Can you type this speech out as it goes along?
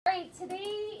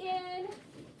today in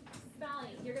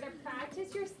spelling, you're going to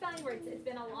practice your spelling words. It's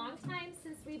been a long time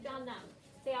since we've done them.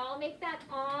 They all make that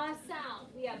aw sound.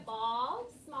 We have ball,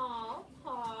 small,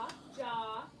 paw,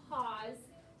 jaw, paws,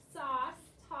 sauce,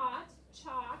 tot,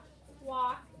 chalk,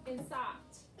 walk, and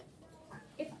soft.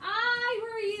 If I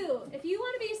were you, if you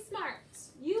want to be smart,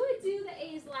 you would do the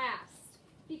A's last.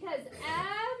 Because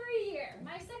every year,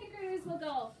 my second graders will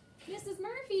go, Mrs.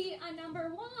 Murphy, on number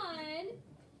 1,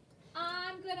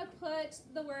 I'm going to put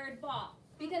the word ball.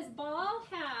 Because ball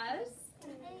has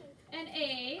an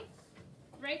A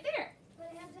right there. But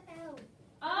it has an L.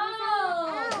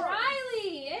 Oh,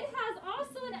 Riley, it has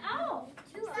also an L.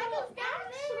 So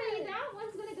actually, that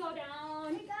one's going to go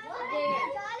down You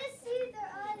there. gotta see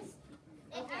their eyes.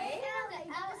 Okay.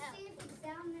 You gotta see if it's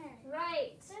down there.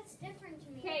 Right. That's different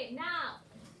to me. Okay, now,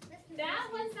 that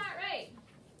one's not right.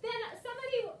 Then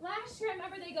somebody last year, I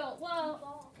remember they go, well,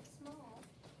 Ball, small.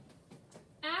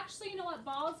 actually, you know what?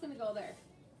 Ball's going to go there.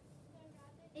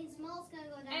 And small's gonna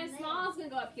go down And there. small's going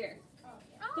to go up here.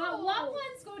 Oh. But what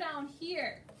ones go down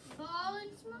here? Ball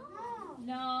and small.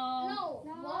 No.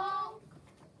 No. Ball.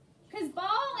 Because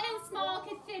ball and small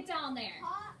could fit down there.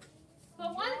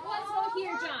 But ones go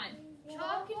here, John.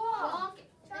 Chalk and walk.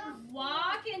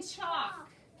 Walk and chalk.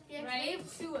 Yeah, Right? they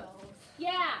have 2 L's.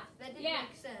 Yeah. That didn't Yeah.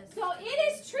 make sense. So it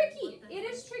is tricky. It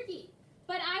is tricky.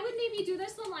 But I would maybe do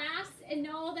this one last and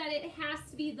know that it has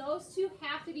to be, those two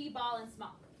have to be ball and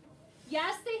small.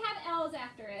 Yes, they have L's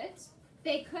after it.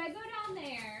 They could go down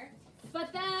there.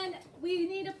 But then we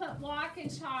need to put walk and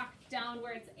chalk down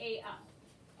where it's A up.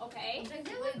 Okay?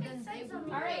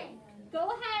 All right. Go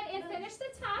ahead and finish the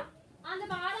top. On the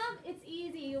bottom, it's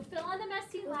easy. You fill in the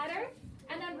messy letter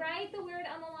and then write the word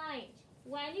on the line.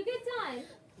 When you get done,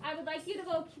 I would like you to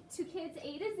go to kids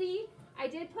A to Z. I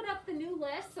did put up the new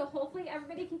list, so hopefully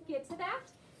everybody can get to that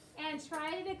and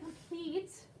try to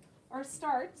complete or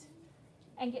start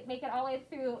and make it all the way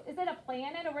through. Is it a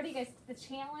planet or what do you guys, the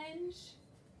challenge?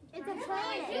 It's a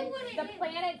planet. The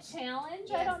planet challenge?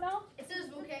 I Yes. don't know. It says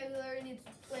vocabulary needs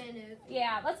planet.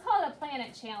 Yeah, let's call it a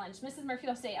planet challenge. Mrs. Murphy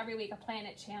will say every week a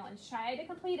planet challenge. Try to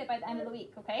complete it by the end of the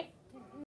week, okay?